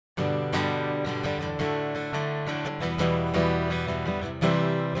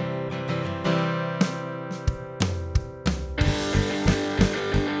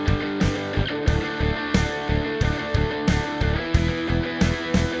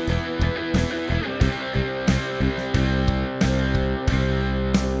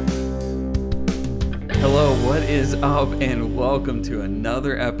is up, and welcome to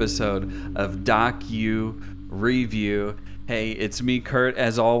another episode of Doc U Review. Hey, it's me, Kurt,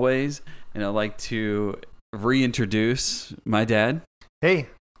 as always, and I'd like to reintroduce my dad. Hey,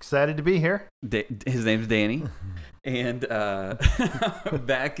 excited to be here. His name's Danny, and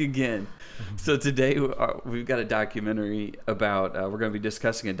back again. So today we've got a documentary about, we're going to be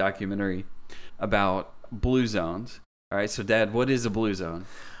discussing a documentary about blue zones. All right, so Dad, what is a blue zone?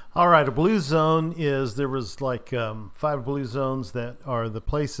 All right, a blue zone is, there was like 5 blue zones that are the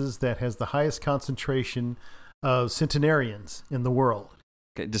places that has the highest concentration of centenarians in the world.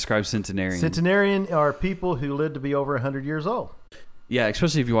 Okay, describe centenarian. Centenarian are people who live to be over 100 years old. Yeah,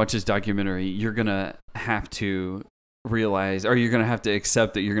 especially if you watch this documentary, you're going to have to realize, or you're going to have to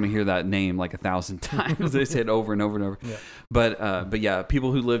accept that you're going to hear that name like 1,000 times. They say it over and over and over. Yeah. But yeah,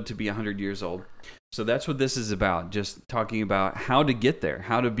 people who live to be 100 years old. So that's what this is about, just talking about how to get there,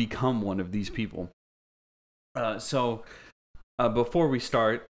 how to become one of these people. So before we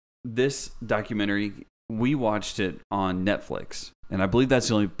start, this documentary, we watched it on Netflix. And I believe that's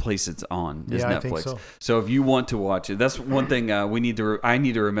the only place it's on, is Netflix. I think so. So if you want to watch it, that's one thing I need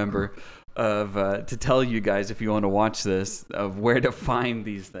to remember to tell you guys, if you want to watch this, of where to find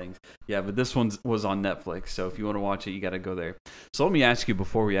these things. Yeah, but this one was on Netflix. So if you want to watch it, you got to go there. So let me ask you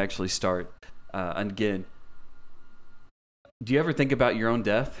before we actually start. Again, do you ever think about your own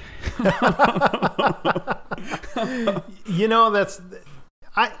death?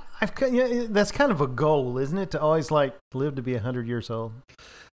 That's kind of a goal, isn't it? To always live to be 100 years old.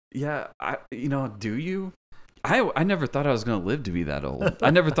 Yeah, do you? I never thought I was going to live to be that old. I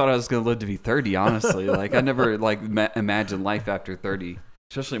never thought I was going to live to be 30, honestly. Like, I never imagined life after 30,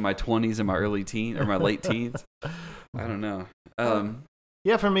 especially my 20s and my early teens or my late teens. I don't know.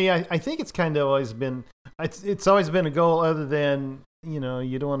 Yeah, for me, I think it's kind of always been, it's always been a goal, other than, you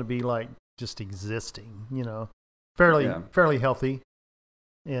don't want to be like just existing, fairly healthy.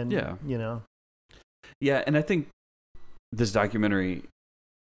 And, Yeah, and I think this documentary,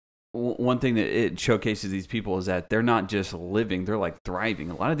 one thing that it showcases these people is that they're not just living, they're like thriving.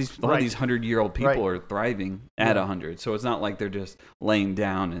 A lot of these 100-year-old people are thriving at 100. So it's not like they're just laying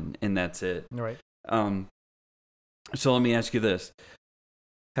down and that's it. Right. So let me ask you this.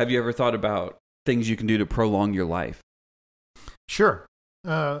 Have you ever thought about things you can do to prolong your life? Sure.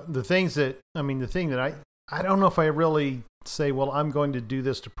 The thing that I don't know if I really say, well, I'm going to do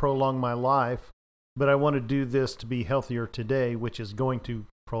this to prolong my life, but I want to do this to be healthier today, which is going to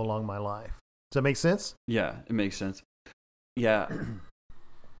prolong my life. Does that make sense? Yeah, it makes sense. Yeah.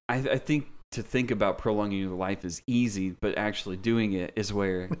 I think to think about prolonging your life is easy, but actually doing it is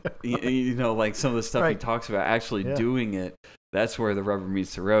where, like some of the stuff he talks about, actually doing it, that's where the rubber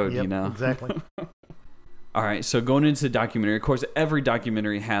meets the road, Exactly. All right, so going into the documentary, of course, every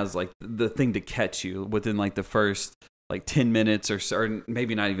documentary has like the thing to catch you within like the first like 10 minutes or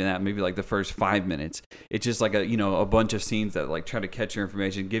maybe not even that, maybe like the first 5 minutes. It's just like a bunch of scenes that like try to catch your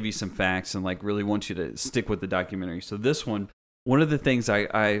information, give you some facts, and like really want you to stick with the documentary. So this one of the things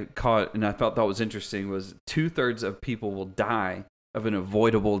I caught and I thought was interesting was 2/3 of people will die of an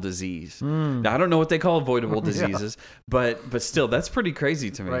avoidable disease. Now, I don't know what they call avoidable diseases, but still, that's pretty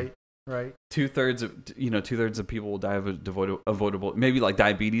crazy to me. Right. 2/3 of people will die of avoidable. Maybe like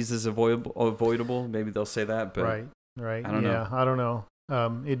diabetes is avoidable. Maybe they'll say that, but right. I don't know. I don't know.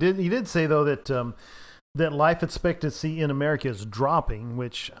 He did say though that that life expectancy in America is dropping,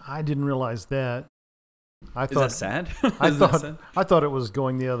 which I didn't realize that. Is that sad? I thought it was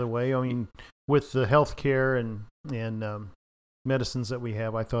going the other way. I mean, with the healthcare and medicines that we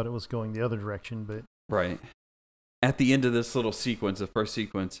have, I thought it was going the other direction. But right at the end of this little sequence, the first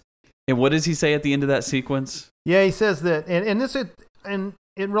sequence, and what does he say at the end of that sequence? Yeah, he says that, and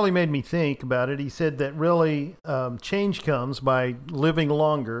it really made me think about it. He said that really change comes by living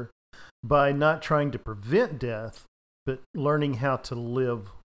longer, by not trying to prevent death, but learning how to live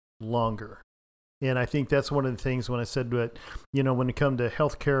longer. And I think that's one of the things when I said that, when it comes to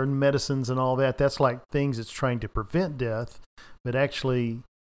healthcare and medicines and all that, that's like things that's trying to prevent death, but actually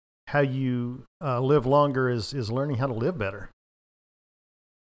how you live longer is learning how to live better.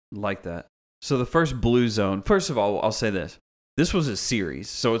 Like that. So the first blue zone, first of all, I'll say this. This was a series,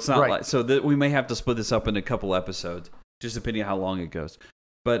 so it's not like, so that we may have to split this up into a couple episodes, just depending on how long it goes.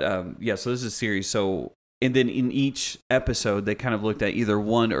 But so this is a series. So, and then in each episode, they kind of looked at either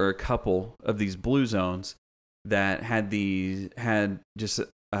one or a couple of these blue zones that had just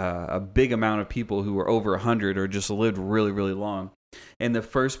a big amount of people who were over 100 or just lived really, really long. And the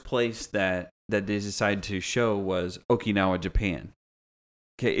first place that they decided to show was Okinawa, Japan.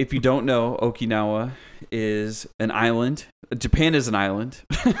 Okay, if you don't know, Okinawa is an island. Japan is an island.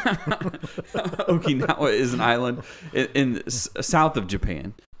 Okinawa is an island in south of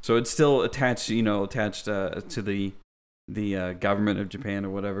Japan. So it's still attached to the government of Japan or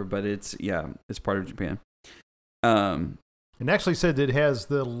whatever, but it's part of Japan. And actually said that it has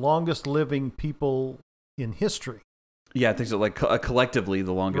the longest living people in history. Yeah, I think so. Like collectively,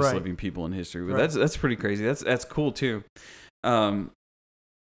 the longest living people in history. But that's pretty crazy. That's cool too.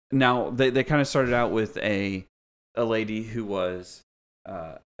 Now they kind of started out with a lady who was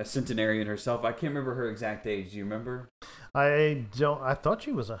a centenarian herself. I can't remember her exact age. Do you remember? I don't. I thought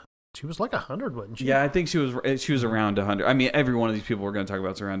she was like 100, wasn't she? Yeah, I think she was around 100. I mean, every one of these people we're going to talk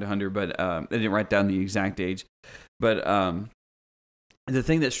about is around 100, but they didn't write down the exact age. But the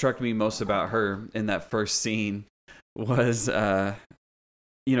thing that struck me most about her in that first scene was, they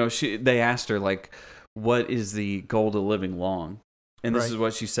asked her, like, what is the goal to living long? And this is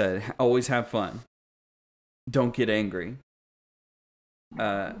what she said: always have fun, don't get angry,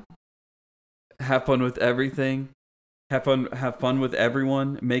 have fun with everything. Have fun with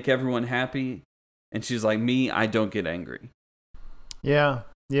everyone, make everyone happy. And she's like, me, I don't get angry. Yeah.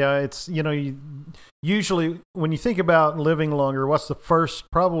 It's, usually when you think about living longer, what's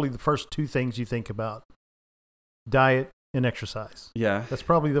probably the first two things you think about? Diet and exercise. Yeah. That's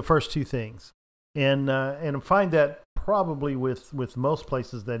probably the first two things. And I find that probably with most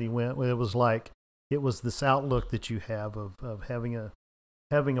places that he went, it was this outlook that you have of having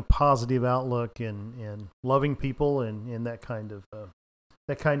a positive outlook and loving people and that kind of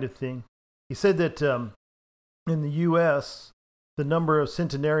thing. He said that in the U.S., the number of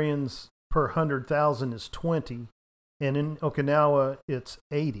centenarians per 100,000 is 20, and in Okinawa, it's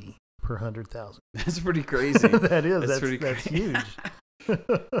 80 per 100,000. That's pretty crazy. That's huge.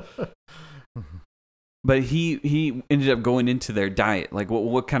 But he ended up going into their diet. Like,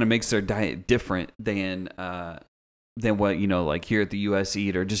 what kind of makes their diet different than what, like here at the U.S.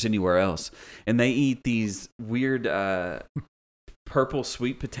 eat or just anywhere else. And they eat these weird purple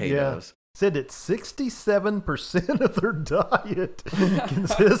sweet potatoes. Said that 67% of their diet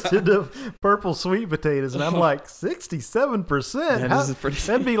consisted of purple sweet potatoes. And I'm like, 67%?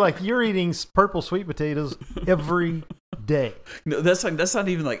 That'd be like you're eating purple sweet potatoes every day. No, that's not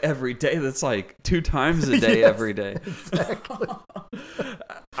even like every day. That's like 2 times a day, every day. Exactly.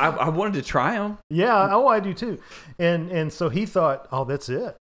 I wanted to try them. Yeah, I do too. And so he thought, oh, that's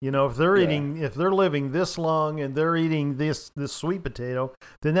it. If they're living this long and they're eating this sweet potato,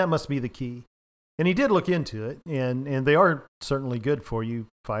 then that must be the key. And he did look into it, and they are certainly good for you,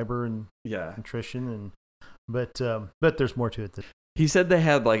 fiber and nutrition, but there's more to it. He said they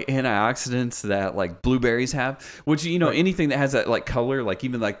had like antioxidants that like blueberries have, which anything that has that like color, like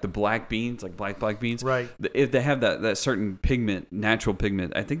even like the black beans, like black beans, right? If they have that certain pigment, natural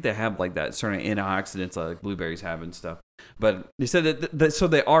pigment, I think they have like that certain antioxidants like blueberries have and stuff. But he said that so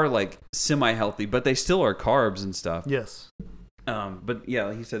they are like semi-healthy, but they still are carbs and stuff. Yes. But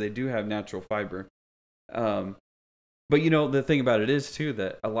yeah, he said they do have natural fiber. But the thing about it is too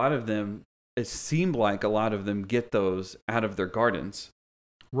that a lot of them. It seemed like a lot of them get those out of their gardens.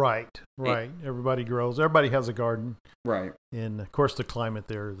 Right. Everybody has a garden. Right. And of course the climate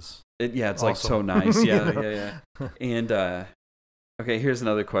there is it's awesome. like so nice. Yeah. And okay, here's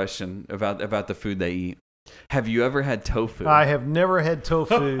another question about the food they eat. Have you ever had tofu? I have never had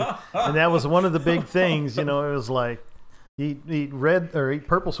tofu. And that was one of the big things, it was like eat red or eat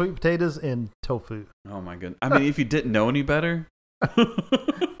purple sweet potatoes and tofu. Oh my goodness. I mean, if you didn't know any better.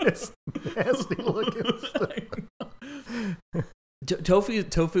 It's nasty looking stuff.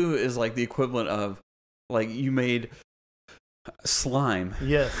 Tofu is like the equivalent of like you made slime.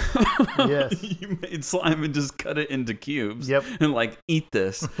 Yes. You made slime and just cut it into cubes. Yep. And like eat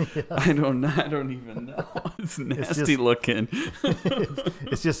this. Yes. I don't even know. It's nasty looking.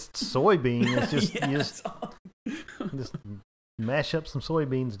 It's just soybean. It's just just mash up some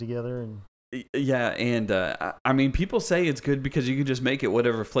soybeans together and. Yeah, and I mean, people say it's good because you can just make it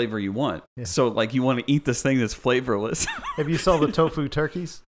whatever flavor you want. Yeah. So, like, you want to eat this thing that's flavorless. Have you saw the tofu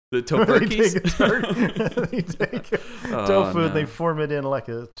turkeys? The tofu-turkeys? They take tofu and they form it in like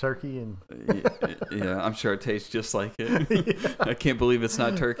a turkey. And yeah, I'm sure it tastes just like it. Yeah. I can't believe it's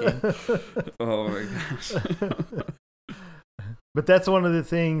not turkey. Oh, my gosh. But that's one of the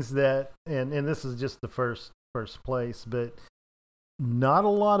things that, and this is just the first place, but not a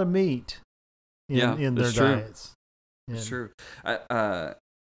lot of meat. In their diets. It's true. Yeah,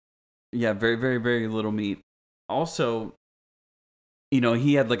 very, very, very little meat. Also,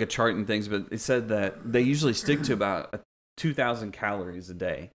 he had like a chart and things, but it said that they usually stick to about 2,000 calories a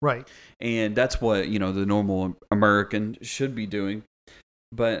day. Right. And that's what, the normal American should be doing.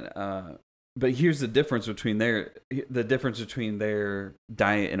 but here's the difference between their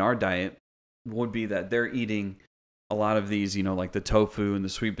diet and our diet would be that they're eating a lot of these, like the tofu and the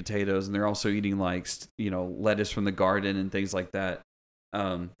sweet potatoes, and they're also eating like, lettuce from the garden and things like that.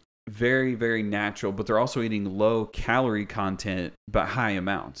 Very, very natural, but they're also eating low calorie content, but high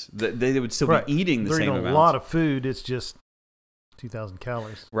amounts. They would still be eating the same amounts. They're eating a lot of food. It's just 2,000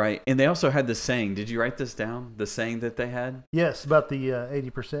 calories. Right. And they also had the saying. Did you write this down? The saying that they had? Yes, about the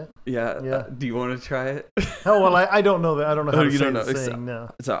 80%. Yeah. Do you want to try it? Oh, well, I don't know that. I don't know how to say the it's saying,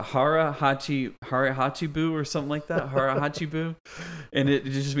 no. It's a hara hachibu or something like that. Hara hachibu. And it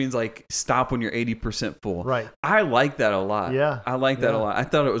just means like stop when you're 80% full. Right. I like that a lot. Yeah. I like that a lot. I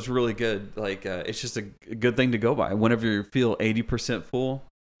thought it was really good. Like, it's just a good thing to go by. Whenever you feel 80% full,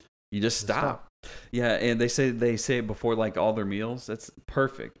 you just stop. Yeah, and they say it before like all their meals. That's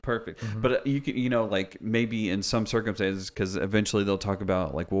perfect. Mm-hmm. But you can, like maybe in some circumstances, because eventually they'll talk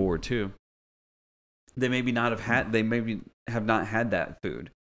about like World War II. They maybe not have not had that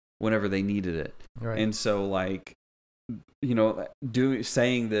food whenever they needed it, right. And so like, doing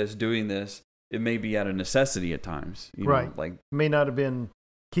this, it may be out of necessity at times, right? Like may not have been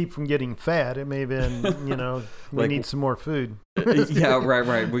keep from getting fat. It may have been, we need some more food. Yeah,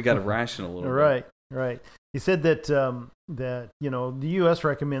 right. We got to ration a little bit. Right. He said that the U.S.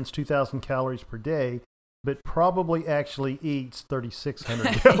 recommends 2,000 calories per day, but probably actually eats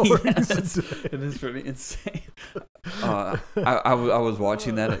 3,600 calories. Yes, it is pretty insane. I was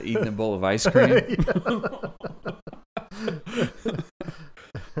watching that eating a bowl of ice cream.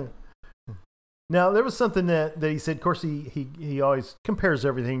 Now, there was something that he said, of course, he always compares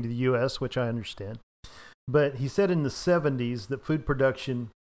everything to the U.S., which I understand. But he said in the 70s that food production,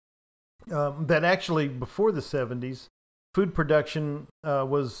 that actually before the 70s, food production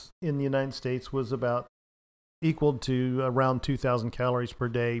was in the United States was about equal to around 2,000 calories per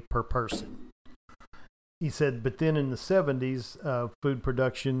day per person. He said, but then in the 70s, food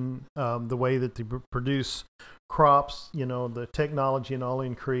production, the way that they produce crops, the technology and all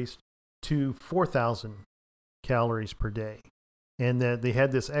increased to 4,000 calories per day. And that they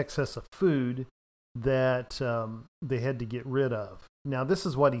had this excess of food that they had to get rid of. Now, this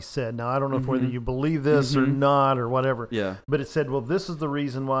is what he said. Now, I don't know if whether you believe this or not or whatever. Yeah. But it said, well, this is the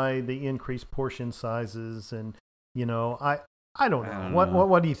reason why they increased portion sizes. And, I don't know.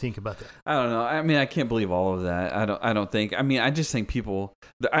 What do you think about that? I don't know. I mean, I can't believe all of that. I don't think. I mean, I just think people.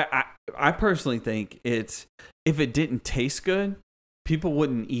 I personally think if it didn't taste good, people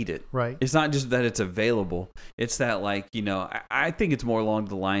wouldn't eat it. Right. It's not just that it's available. It's that like, I think it's more along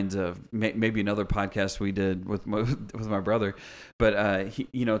the lines of maybe another podcast we did with my brother, but he,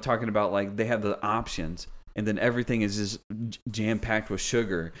 talking about like they have the options and then everything is just jam packed with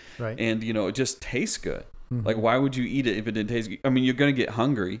sugar. Right. And it just tastes good. Mm-hmm. Like, why would you eat it if it didn't taste good? I mean, you're going to get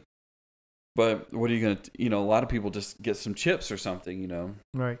hungry, but what are you going to, a lot of people just get some chips or something,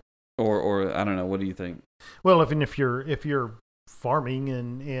 Right. Or I don't know. What do you think? Well, if you're farming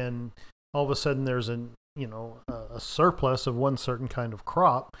and all of a sudden there's a surplus of one certain kind of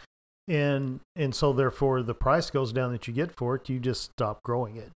crop and so therefore the price goes down that you get for it, you just stop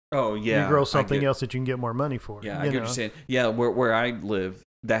growing it. Oh yeah. You grow something else that you can get more money for. Yeah, I get what you're saying. Yeah, where I live,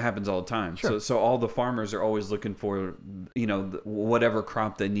 that happens all the time. Sure. So all the farmers are always looking for, whatever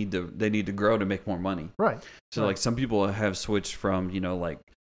crop they need to grow to make more money. Right. So like some people have switched from, like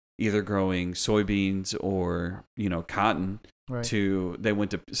either growing soybeans or, cotton. Right.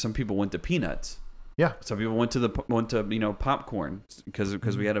 Some people went to peanuts. Yeah. Some people went to popcorn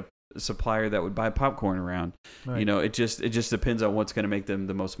because we had a supplier that would buy popcorn around. Right. It just depends on what's going to make them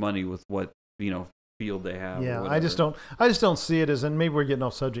the most money with what field they have. Yeah, I just don't see it as, and maybe we're getting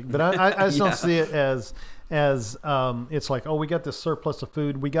off subject, but I just don't see it as it's like, oh, we got this surplus of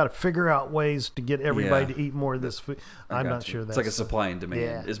food, we got to figure out ways to get everybody to eat more of this food. I'm not sure that's it's like a supply and demand.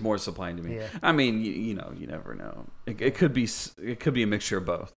 Yeah. It's more supply and demand. Yeah. I mean, you never know. It could be a mixture of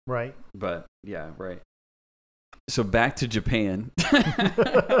both. Right. But yeah, right. So back to Japan.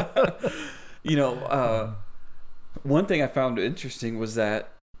 One thing I found interesting was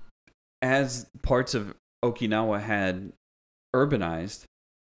that as parts of Okinawa had urbanized,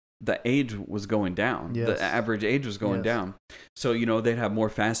 the age was going down. Yes. The average age was going down. So, they'd have more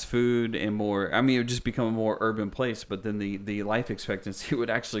fast food and more, it would just become a more urban place, but then the life expectancy would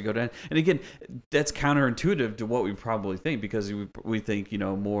actually go down. And again, that's counterintuitive to what we probably think, because we think,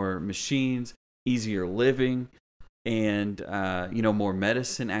 more machines, easier living, and, more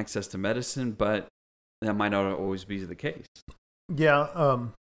medicine, access to medicine, but that might not always be the case. Yeah.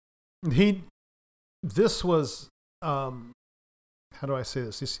 This was, how do I say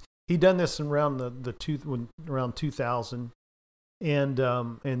this? He done this around around 2000,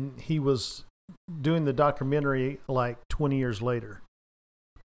 and he was doing the documentary like 20 years later,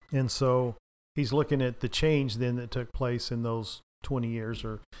 and so he's looking at the change then that took place in those 20 years,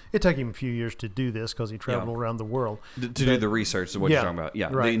 or it took him a few years to do this because he traveled around the world to do the research is what you're talking about. Yeah,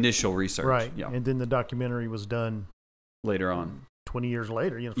 right. The initial research. Right. Yeah. And then the documentary was done later on, 20 years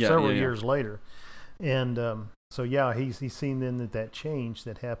later, several years later. And so he's seen then that change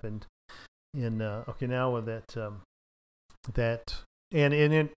that happened in Okinawa, and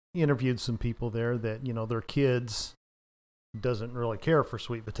it interviewed some people there that their kids doesn't really care for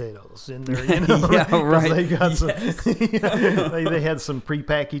sweet potatoes in there, yeah, right. They got some, they had some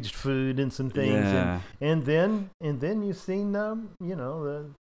prepackaged food and some things, and then you've seen a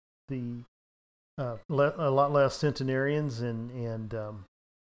lot less centenarians and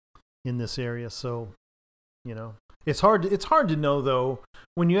in this area. So it's hard to know though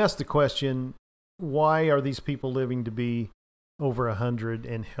when you ask the question, why are these people living to be over 100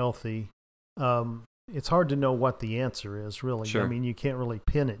 and healthy? It's hard to know what the answer is, really. Sure. I mean, you can't really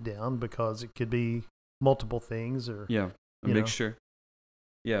pin it down because it could be multiple things, or a mixture.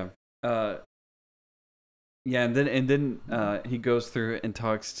 Yeah. And then he goes through and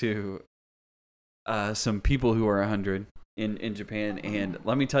talks to some people who are 100 in Japan, and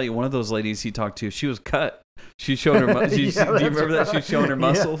let me tell you, one of those ladies he talked to, she was cut. She showed her. Do you remember that? She was showing her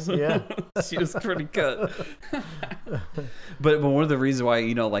muscles. Yeah. She was pretty cut. But one of the reasons why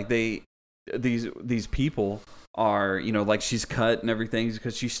these people are like she's cut and everything is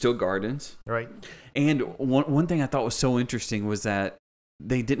because she still gardens. Right. And one thing I thought was so interesting was that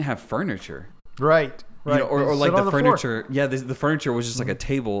they didn't have furniture. Right. Or like the furniture. Yeah, the furniture was just like a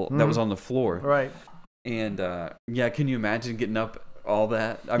table that was on the floor. Right. And can you imagine getting up all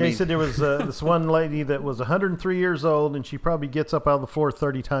that? I mean, he said there was this one lady that was 103 years old, and she probably gets up out of the floor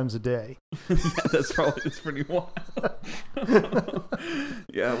 30 times a day. Yeah, that's pretty wild.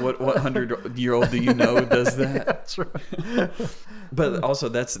 Yeah, what 100-year-old do you know does that? That's right. But also,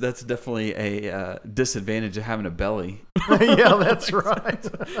 that's definitely a disadvantage of having a belly. Yeah, that's right.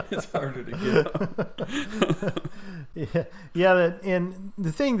 It's harder to get up. And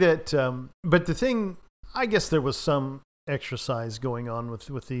the thing that, I guess there was some exercise going on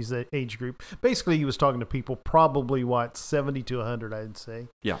with these age group. Basically, he was talking to people probably 70 to 100, I'd say.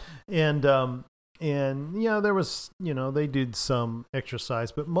 Yeah. And there was they did some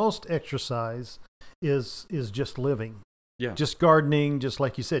exercise, but most exercise is just living. Yeah. Just gardening, just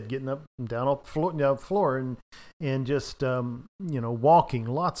like you said, getting up and down the floor and just walking,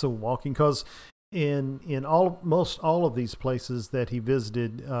 lots of walking, because in almost all of these places that he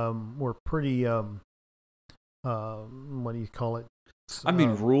visited were pretty what do you call it? I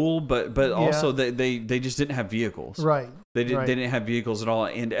mean, rural, but also they just didn't have vehicles. Right. They didn't have vehicles at all,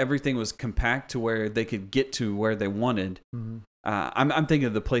 and everything was compact to where they could get to where they wanted. Mm-hmm. I'm thinking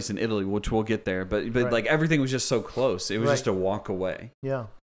of the place in Italy, which we'll get there, but right. Like everything was just so close. It was right. just a walk away. Yeah.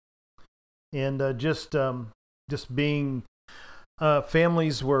 And just being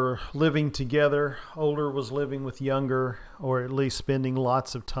families were living together. Older was living with younger, or at least spending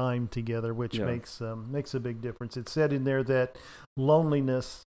lots of time together, which makes a big difference. It said in there that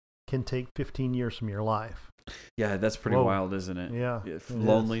loneliness can take 15 years from your life. Yeah, that's pretty wild, isn't it? Yeah.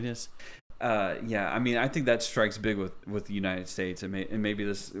 Loneliness. I mean, I think that strikes big with the United States, and maybe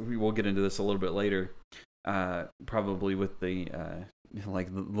we'll get into this a little bit later, probably with the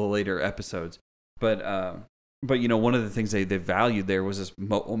the later episodes. But one of the things they valued there was this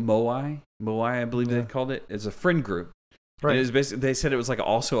moai, I believe they called it. It's a friend group. Right. And it was basically, they said it was like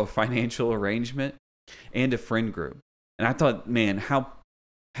also a financial arrangement and a friend group. And I thought, man, how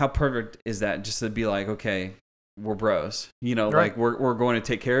perfect is that, just to be like, okay, we're bros, right. Like we're going to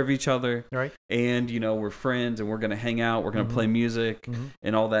take care of each other, right? And we're friends, and we're going to hang out, we're going to play music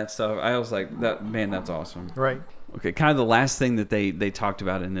and all that stuff. I was like, that's awesome, right? Okay, kind of the last thing that they talked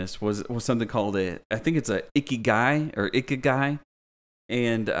about in this was something called I think it's a ikigai,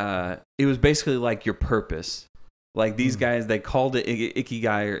 and it was basically like your purpose. Like these guys, they called it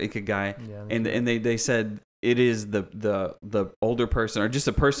ikigai or ikigai, and they said it is the older person, or just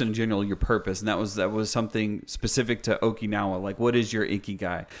a person in general, your purpose, and that was something specific to Okinawa. Like, what is your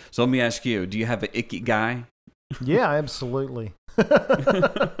ikigai? So let me ask you: do you have an ikigai? Yeah, absolutely.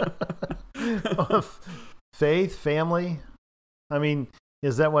 Faith, family. I mean,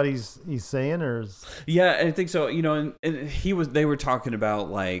 is that what he's saying, or is... Yeah, I think so. And they were talking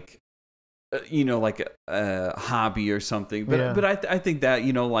about like, like a hobby or something. But I think that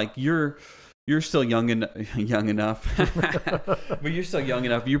like you're still young enough, but you're still young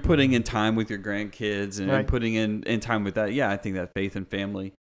enough. You're putting in time with your grandkids and putting in time with that. Yeah, I think that faith and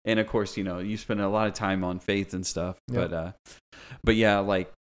family And of course, you spend a lot of time on faith and stuff. Yep. But yeah,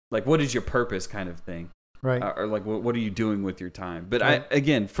 like what is your purpose, kind of thing, Right. or like what are you doing with your time? But Right.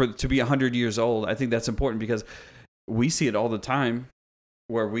 to be 100 years old, I think that's important because we see it all the time.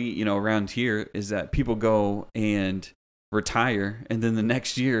 Where we, around here, is that people go and retire, and then the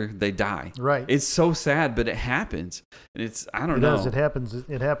next year they die. Right. It's so sad, but it happens. And I don't It know. does. It happens.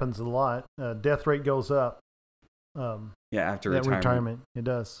 It happens a lot. Death rate goes up. After retirement. It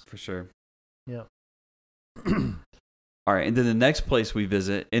does. for sure. Yeah. All right, and then the next place we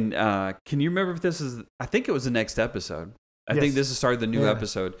visit, and can you remember if this is? I think it was the next episode. I think Yes. this is started the new Yeah.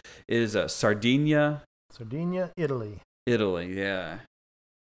 episode. Is Sardinia, Sardinia, Italy. Italy. Yeah.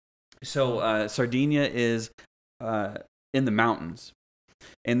 So Sardinia is in the mountains,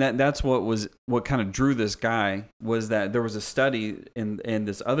 and that's what kind of drew this guy was that there was a study, and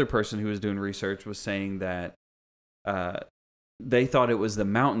this other person who was doing research was saying that they thought it was the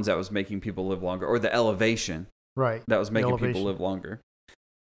mountains that was making people live longer, or the elevation Right. that was making people elevation. live longer.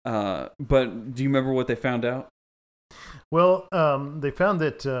 But do you remember what they found out? Well, they found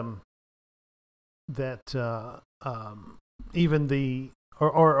that even the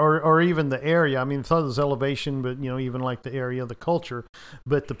or even the area. I mean, it's not this elevation, but even like the area, the culture.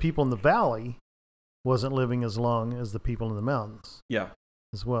 But the people in the valley wasn't living as long as the people in the mountains Yeah.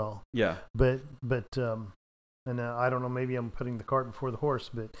 as well. Yeah. But and I don't know. Maybe I'm putting the cart before the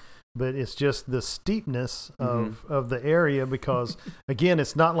horse, but it's just the steepness of the area because again,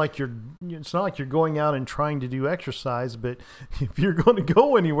 it's not like you're going out and trying to do exercise, but if you're going to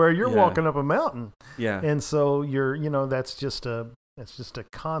go anywhere, you're walking up a mountain. Yeah. And so that's just a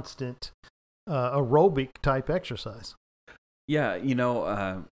constant aerobic type exercise. Yeah,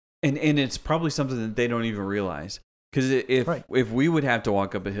 and it's probably something that they don't even realize. Because if we would have to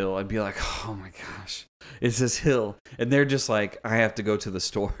walk up a hill, I'd be like, oh my gosh, it's this hill, and they're just like, I have to go to the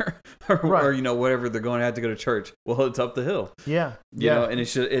store, or whatever they're going to have to go to church. Well, it's up the hill. Yeah, and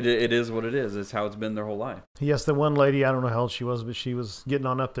it is what it is. It's how it's been their whole life. Yes, the one lady, I don't know how old she was, but she was getting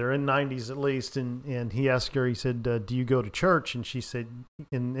on up there in 90s at least, and he asked her, he said, do you go to church? And she said,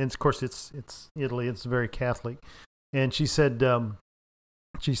 and of course it's Italy, it's very Catholic, and she said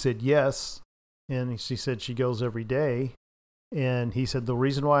yes. And she said she goes every day. And he said, the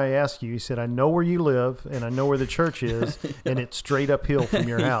reason why I ask you, he said, I know where you live and I know where the church is, and it's straight uphill from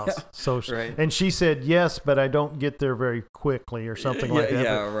your house. Yeah, so, right. And she said, yes, but I don't get there very quickly or something like that.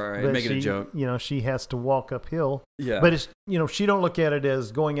 Yeah, right. But Making a joke. She has to walk uphill. Yeah. But it's, she don't look at it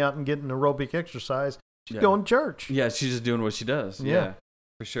as going out and getting aerobic exercise. She's going to church. Yeah, she's just doing what she does. Yeah.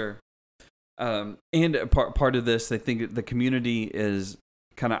 For sure. And part of this, they think the community is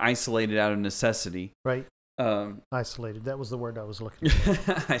kind of isolated out of necessity. Right. Isolated. That was the word I was looking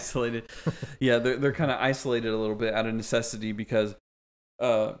for. Isolated. Yeah, they're kind of isolated a little bit out of necessity because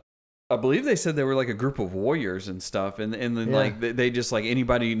I believe they said they were like a group of warriors and stuff. And then like they just like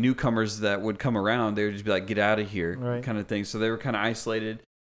anybody, newcomers that would come around, they would just be like, get out of here kind of thing. So they were kind of isolated.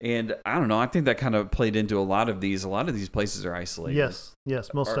 And I don't know. I think that kind of played into a lot of these. A lot of these places are isolated.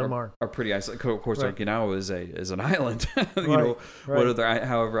 Yes, most of them are pretty isolated. Of course, Okinawa is an island.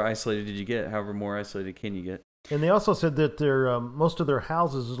 However isolated did you get? However more isolated can you get? And they also said that their most of their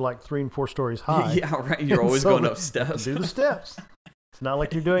houses is like 3 and 4 stories high. Yeah, right. You're always going up steps. Do the steps. It's not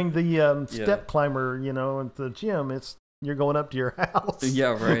like you're doing the step climber, at the gym. You're going up to your house.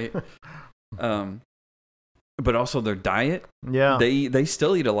 Yeah, right. But also their diet. Yeah, they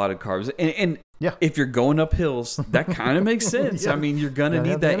still eat a lot of carbs, and if you're going up hills, that kind of makes sense. I mean, you're gonna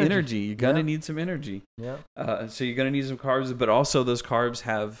need that energy. You're gonna need some energy. Yeah. So you're gonna need some carbs, but also those carbs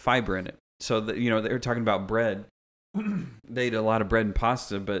have fiber in it. So that they're talking about bread. They eat a lot of bread and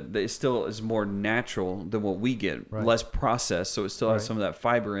pasta, but it still is more natural than what we get, less processed. So it still has some of that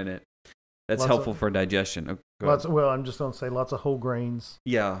fiber in it. That's helpful for digestion. I'm just going to say lots of whole grains.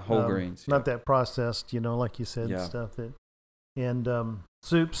 Yeah, whole grains. Not that processed, like you said, stuff and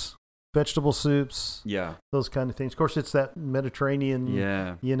soups, vegetable soups. Yeah. Those kind of things. Of course, it's that Mediterranean,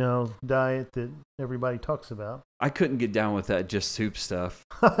 diet that everybody talks about. I couldn't get down with that just soup stuff.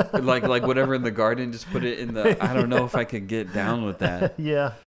 like whatever in the garden, just put it in the, I don't know if I could get down with that.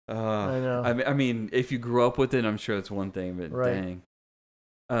 Yeah. I know. I mean, if you grew up with it, I'm sure it's one thing, but dang.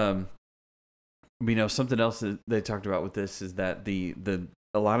 Something else that they talked about with this is that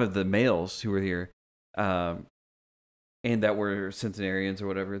a lot of the males who were here, and that were Centenarians or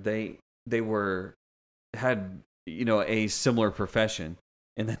whatever, they had a similar profession,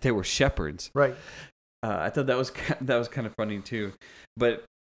 and that they were shepherds. Right. I thought that was kind of funny too, but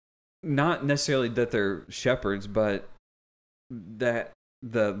not necessarily that they're shepherds, but that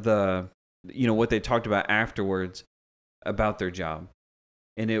the what they talked about afterwards about their job.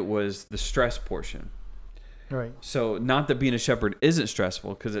 and it was the stress portion. Right. So not that being a shepherd isn't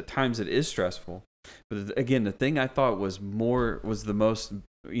stressful, because at times it is stressful. But again, the thing I thought was the most,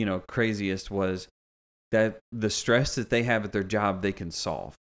 craziest was that the stress that they have at their job, they can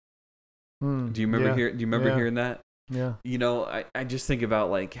solve. Do you remember hearing that? Yeah. I just think about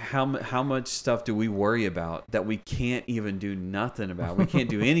like how much stuff do we worry about that we can't even do nothing about. We can't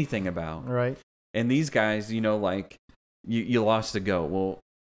do anything about. Right. And these guys, like you lost a goat. Well,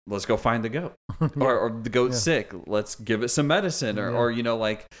 let's go find the goat. Yeah. or the goat's sick. Let's give it some medicine or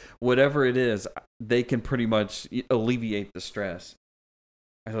like whatever it is, they can pretty much alleviate the stress.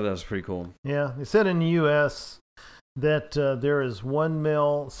 I thought that was pretty cool. Yeah. They said in the U.S. that there is 1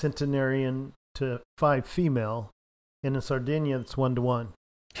 male centenarian to 5 female. And in Sardinia, it's 1 to 1.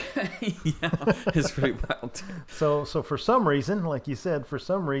 Yeah, it's pretty wild too. So for some reason, like you said,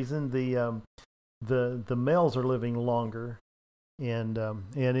 the males are living longer, and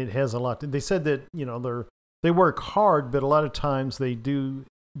it has a lot. They said that they work hard, but a lot of times they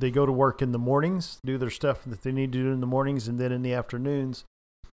go to work in the mornings, do their stuff that they need to do in the mornings, and then in the afternoons,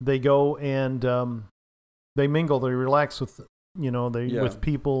 they go and they mingle, they relax with with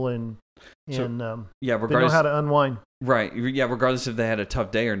people and they know how to unwind. Right. Yeah. Regardless if they had a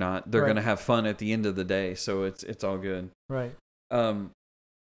tough day or not, they're Right. going to have fun at the end of the day. So it's all good. Right.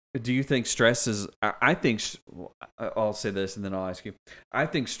 Do you think stress is? I think I'll say this and then I'll ask you. I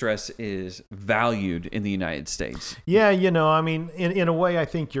think stress is valued in the United States. Yeah. I mean, in a way, I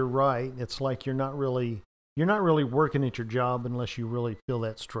think you're right. It's like you're not really working at your job unless you really feel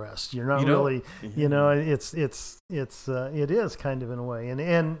that stress. You're not really. It is kind of in a way,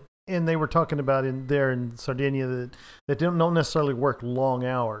 and they were talking about in Sardinia that don't necessarily work long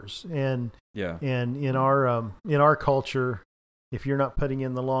hours, and in our culture, if you're not putting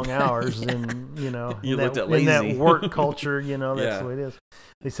in the long hours, then in that work culture, that's the way it is.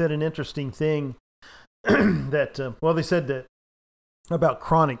 They said an interesting thing that they said that about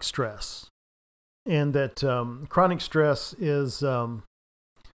chronic stress, and that chronic stress is.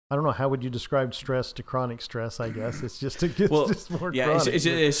 I don't know, how would you describe stress to chronic stress? I guess it's just more chronic.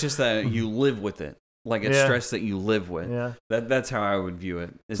 It's just that you live with it, like it's stress that you live with. Yeah, that's how I would view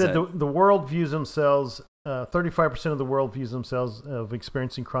it. The world views themselves. 35% of the world views themselves of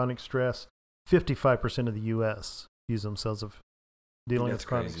experiencing chronic stress. 55% of the U.S. views themselves of dealing with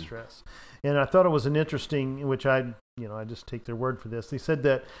chronic stress. And I thought it was an interesting, which I just take their word for this. They said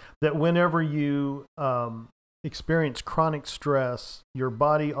that whenever you experience chronic stress, your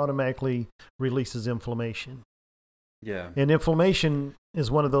body automatically releases inflammation. Yeah. And inflammation is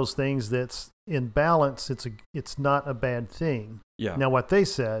one of those things that's in balance. It's not a bad thing. Yeah. Now, what they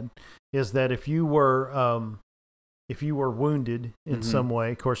said is that if you were wounded in some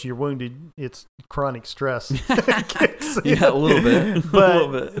way, of course, you're wounded, it's chronic stress. Yeah, a little bit.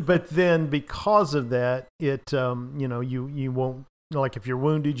 But then because of that, it you won't. Like if you're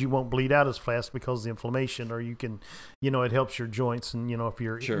wounded, you won't bleed out as fast because of the inflammation, or you can, it helps your joints, and if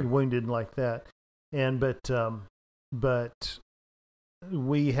you're wounded like that. And but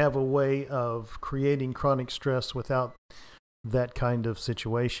we have a way of creating chronic stress without that kind of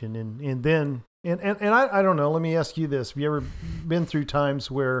situation, and then I don't know. Let me ask you this: have you ever been through times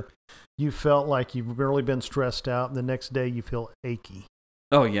where you felt like you've really been stressed out, and the next day you feel achy?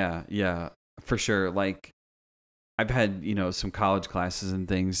 Oh yeah, for sure. Like, I've had, some college classes and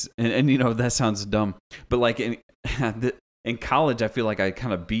things, and that sounds dumb, but like in college, I feel like I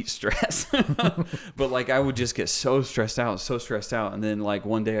kind of beat stress, but like I would just get so stressed out, and then like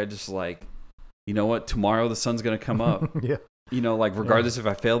one day I just like, you know what, tomorrow the sun's gonna come up, Yeah. Like regardless if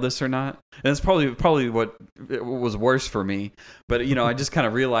I fail this or not, and it's probably what was worse for me, but I just kind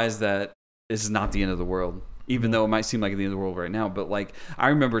of realized that this is not the end of the world. Even though it might seem like the end of the world right now, but like I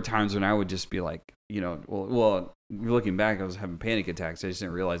remember times when I would just be like, well, looking back, I was having panic attacks. I just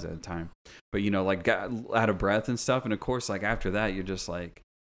didn't realize it at the time. But like got out of breath and stuff. And of course, like after that, you're just like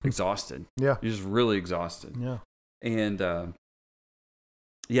exhausted. Yeah, you're just really exhausted. Yeah, and I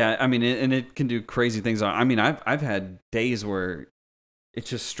mean, and it can do crazy things. I mean, I've had days where it's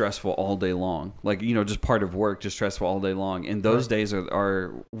just stressful all day long. Like just part of work, just stressful all day long. And those days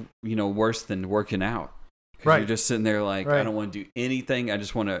are worse than working out. Right. You're just sitting there like, I don't want to do anything. I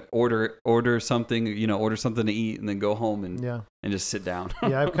just want to order something, order something to eat and then go home and just sit down.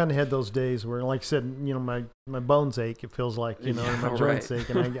 Yeah, I've kind of had those days where, like I said, my bones ache. It feels like, my joints ache.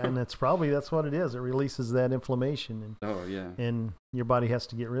 And that's what it is. It releases that inflammation. And, and your body has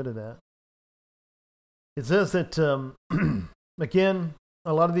to get rid of that. It says that, again,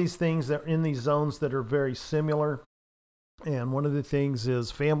 a lot of these things that are in these zones that are very similar. And one of the things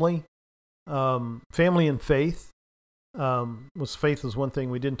is family and faith. was faith was one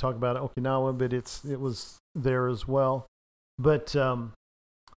thing we didn't talk about at Okinawa, but it was there as well. But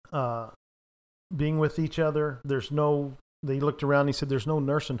being with each other, they looked around and he said, there's no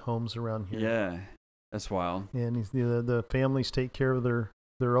nursing homes around here. Yeah, that's wild. And the families take care of their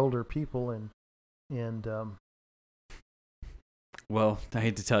older people, and well, I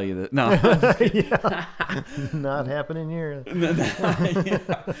hate to tell you that. No. Not happening here.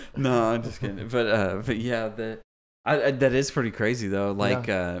 No, I'm just kidding. But yeah, that is pretty crazy though. Like,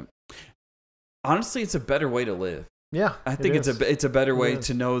 honestly, it's a better way to live. Yeah, I think it's a better way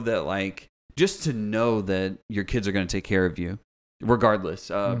to know that, like, just to know that your kids are going to take care of you, regardless,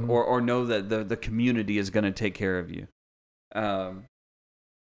 or know that the community is going to take care of you.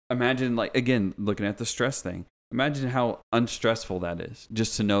 Imagine, like, again, looking at the stress thing. Imagine how unstressful that is,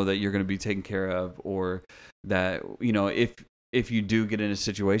 just to know that you're going to be taken care of, or that, you know, if you do get in a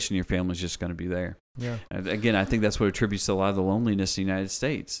situation, your family's just going to be there. Yeah. And again, I think that's what attributes to a lot of the loneliness in the United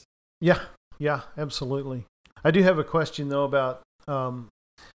States. Yeah, absolutely. I do have a question though about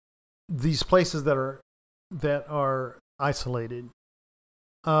these places that are isolated.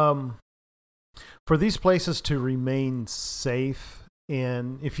 For these places to remain safe,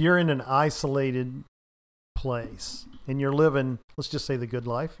 and if you're in an isolated place and you're living, let's just say the good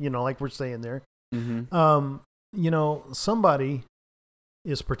life, you know, like we're saying there, you know, somebody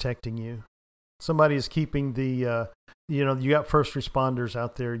is protecting you. Somebody is keeping the, you know, you got first responders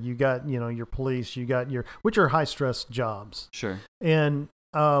out there. You got, you know, your police, you got which are high stress jobs. Sure. And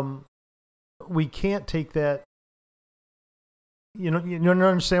we can't take that. You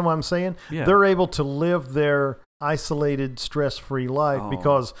understand what I'm saying? Yeah. They're able to live their isolated, stress-free life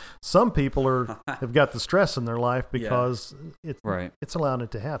because some people have got the stress in their life because it's allowing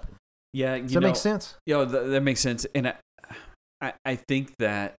it to happen. Yeah. Does that make sense? Yeah, that makes sense. And I think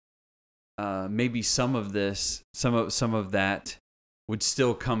that maybe some of that would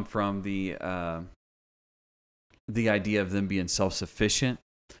still come from the idea of them being self-sufficient.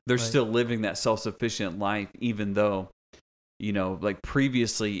 They're still living that self-sufficient life, even though, you know, like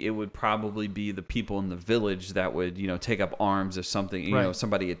previously it would probably be the people in the village that would, you know, take up arms if something, you know,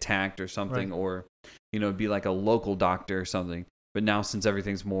 somebody attacked or something, or, you know, be like a local doctor or something. But now, since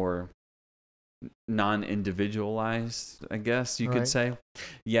everything's more non-individualized, I guess you could say.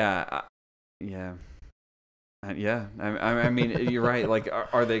 Yeah. I mean, you're right. Like,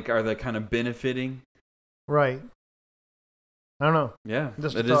 are they kind of benefiting? Right. I don't know. Yeah,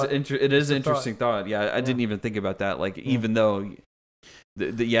 it is an interesting thought. Yeah, I didn't even think about that. Like, even though,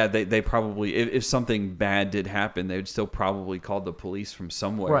 they probably, if something bad did happen, they would still probably call the police from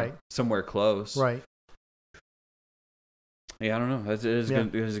somewhere close. Right. Yeah, I don't know. It is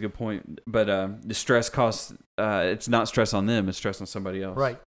a good point. But the stress costs. It's not stress on them. It's stress on somebody else.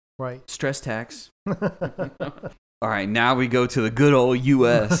 Right. Stress tax. All right, now we go to the good old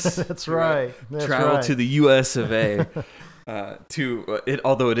U.S. That's right. Travel to the U.S. of A.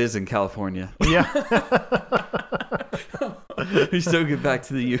 Although it is in California. Yeah. We still get back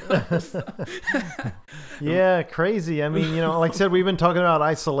to the U.S. Yeah, crazy. I mean, you know, like I said, we've been talking about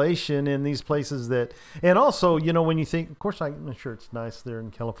isolation in these places and also, you know, when you think, of course, I'm sure it's nice there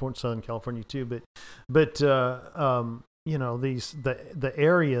in California, Southern California too, but you know, the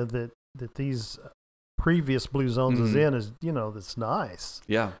area that these previous blue zones is in is, you know, that's nice.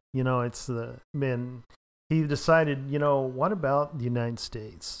 Yeah. You know, he decided, you know, what about the United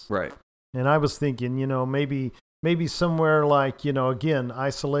States? Right. And I was thinking, you know, maybe somewhere like, you know, again,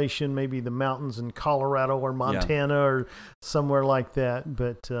 isolation, maybe the mountains in Colorado or Montana or somewhere like that.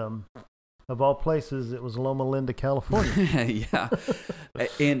 But of all places, it was Loma Linda, California. Yeah.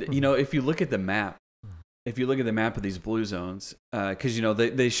 And, you know, if you look at the map of these blue zones, because, you know,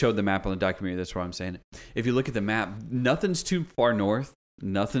 they showed the map on the documentary. That's why I'm saying it. If you look at the map, nothing's too far north.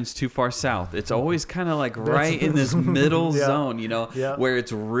 Nothing's too far south. It's always kind of like right in this middle zone, you know, where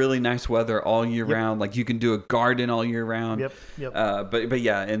it's really nice weather all year round. Like you can do a garden all year round. Yep. But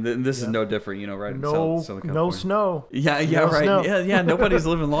yeah, and this is no different, you know, right? In Southern California. No snow. Yeah, right. Snow. Yeah. Nobody's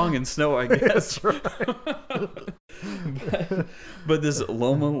living long in snow, I guess. That's right. but this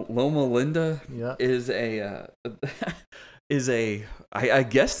Loma Linda is I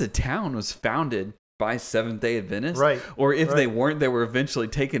guess the town was founded by Seventh-day Adventists, right? Or if they weren't, they were eventually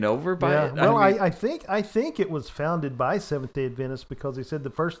taken over by it. Well, I think it was founded by Seventh-day Adventists because they said the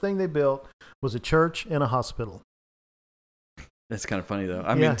first thing they built was a church and a hospital. That's kind of funny, though.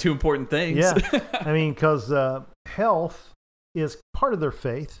 I mean, two important things. Yeah, I mean, because health is part of their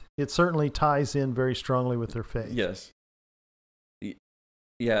faith. It certainly ties in very strongly with their faith. Yes.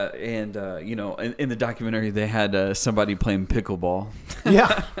 Yeah, and you know, in the documentary, they had somebody playing pickleball.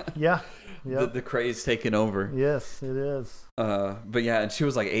 Yeah. the craze taking over. Yes, it is. But yeah, and she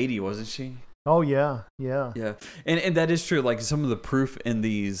was like 80, wasn't she? Oh yeah. Yeah, and that is true. Like some of the proof in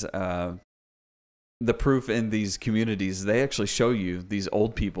these communities, they actually show you these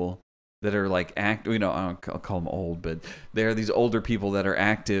old people that are like I'll call them old, but they're these older people that are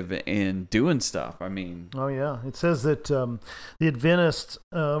active and doing stuff. I mean, oh yeah, it says that the Adventists,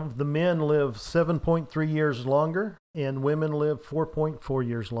 the men live 7.3 years longer, and women live 4.4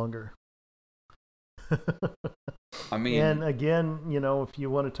 years longer. I mean, and again, if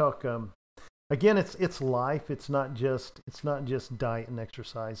you want to talk, again, it's life. It's not just diet and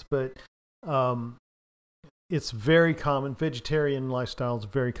exercise, but it's very common. Vegetarian lifestyle is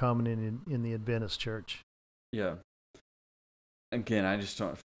very common in the Adventist church. Yeah. Again, I just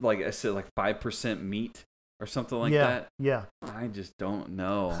don't, like I said, like 5% meat or something like that. Yeah. I just don't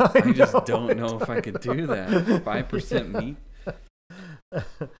know. I just don't know if I could do that. 5% meat.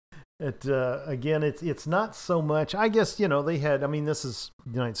 Again, it's not so much. I guess they had. I mean, this is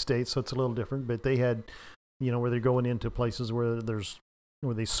the United States, so it's a little different. But they had, where they're going into places where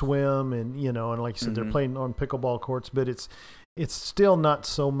they swim and and like you said, they're playing on pickleball courts. But it's still not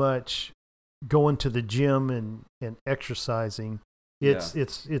so much going to the gym and exercising.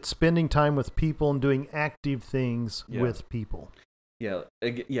 It's spending time with people and doing active things with people. Yeah,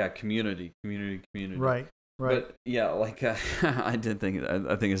 community. Right. But yeah, like I think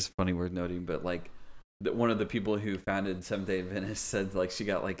it's funny worth noting, but like one of the people who founded Seventh-day Adventist said like she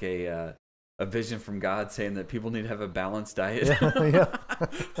got like a vision from God saying that people need to have a balanced diet. Yeah.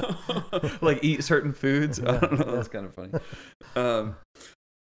 Like eat certain foods. I don't know. That's kind of funny.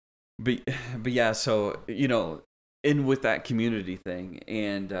 But yeah, so in with that community thing,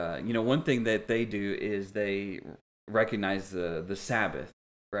 and one thing that they do is they recognize the Sabbath,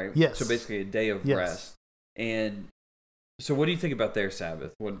 right? Yes. So basically a day of rest. And so what do you think about their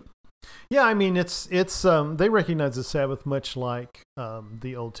Sabbath? Yeah, I mean it's they recognize the Sabbath much like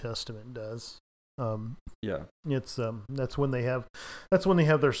the Old Testament does. It's that's when they have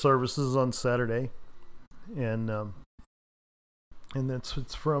their services on Saturday, and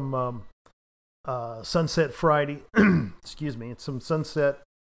it's from sunset Friday. Excuse me, it's from sunset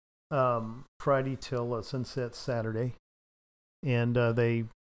Friday till sunset Saturday, and they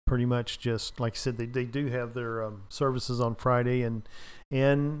pretty much just like I said, they do have their services on Friday, and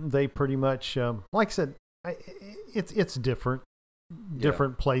they pretty much like I said, it's different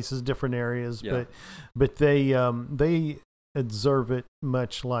places, different areas, but they observe it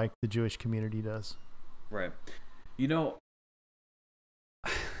much like the Jewish community does. Right.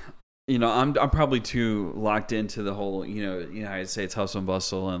 I'm probably too locked into the whole United States hustle and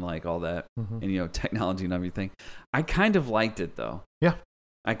bustle and like all that, and technology and everything. I kind of liked it though. Yeah.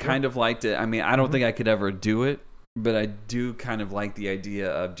 I kind of liked it. I mean, I don't think I could ever do it, but I do kind of like the idea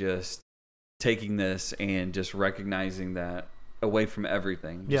of just taking this and just recognizing that away from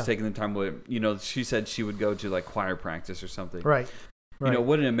everything. Just taking the time away. She said she would go to like choir practice or something. Right.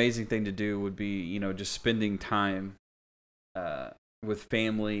 What an amazing thing to do would be, just spending time with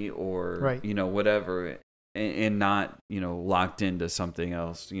family or, whatever, and not, locked into something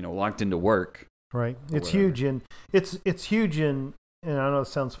else, locked into work. Right. It's huge. And it's huge in, and I know it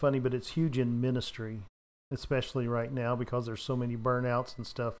sounds funny, but it's huge in ministry, especially right now because there's so many burnouts and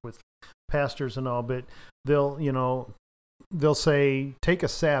stuff with pastors and all. But they'll say take a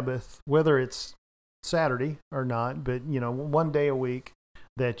Sabbath, whether it's Saturday or not, but one day a week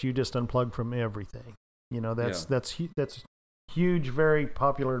that you just unplug from everything. That's huge, very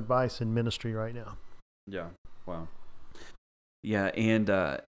popular advice in ministry right now. Yeah. Wow. Yeah, and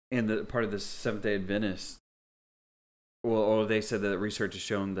the part of the Seventh-day Adventist. Well, they said that research has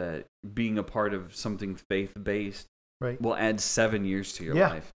shown that being a part of something faith-based will add 7 years to your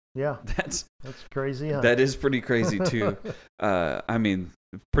life. Yeah. That's crazy, huh? That is pretty crazy, too. I mean,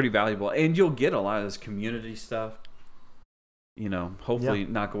 pretty valuable. And you'll get a lot of this community stuff. Hopefully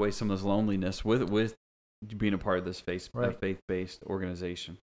knock away some of this loneliness with being a part of this faith-based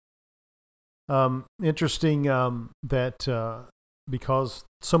organization. Interesting that because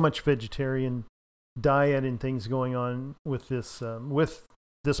so much vegetarian diet and things going on with this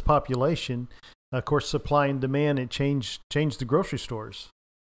population, of course, supply and demand, it changed the grocery stores.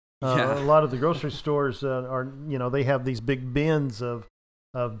 A lot of the grocery stores are they have these big bins of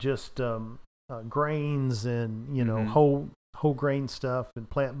just grains and whole grain stuff and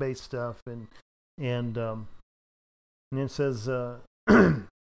plant-based stuff and it says that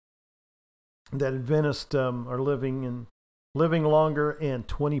Adventists are living longer and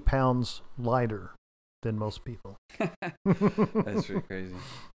 20 pounds lighter than most people. That's pretty crazy.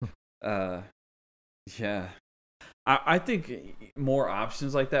 Yeah. I think more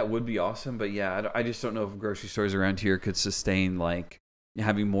options like that would be awesome, but yeah, I just don't know if grocery stores around here could sustain like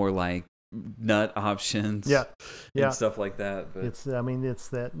having more like nut options, and stuff like that. But it's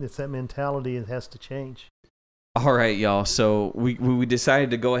that mentality. It has to change. All right, y'all. So we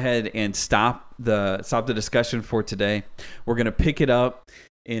decided to go ahead and stop the discussion for today. We're gonna pick it up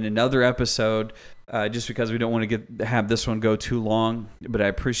in another episode, just because we don't want to have this one go too long. But I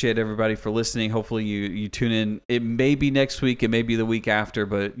appreciate everybody for listening. Hopefully you tune in. It may be next week, it may be the week after,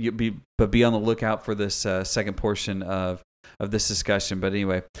 but be on the lookout for this second portion of this discussion. But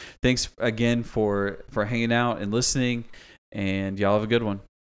anyway, thanks again for hanging out and listening, and y'all have a good one.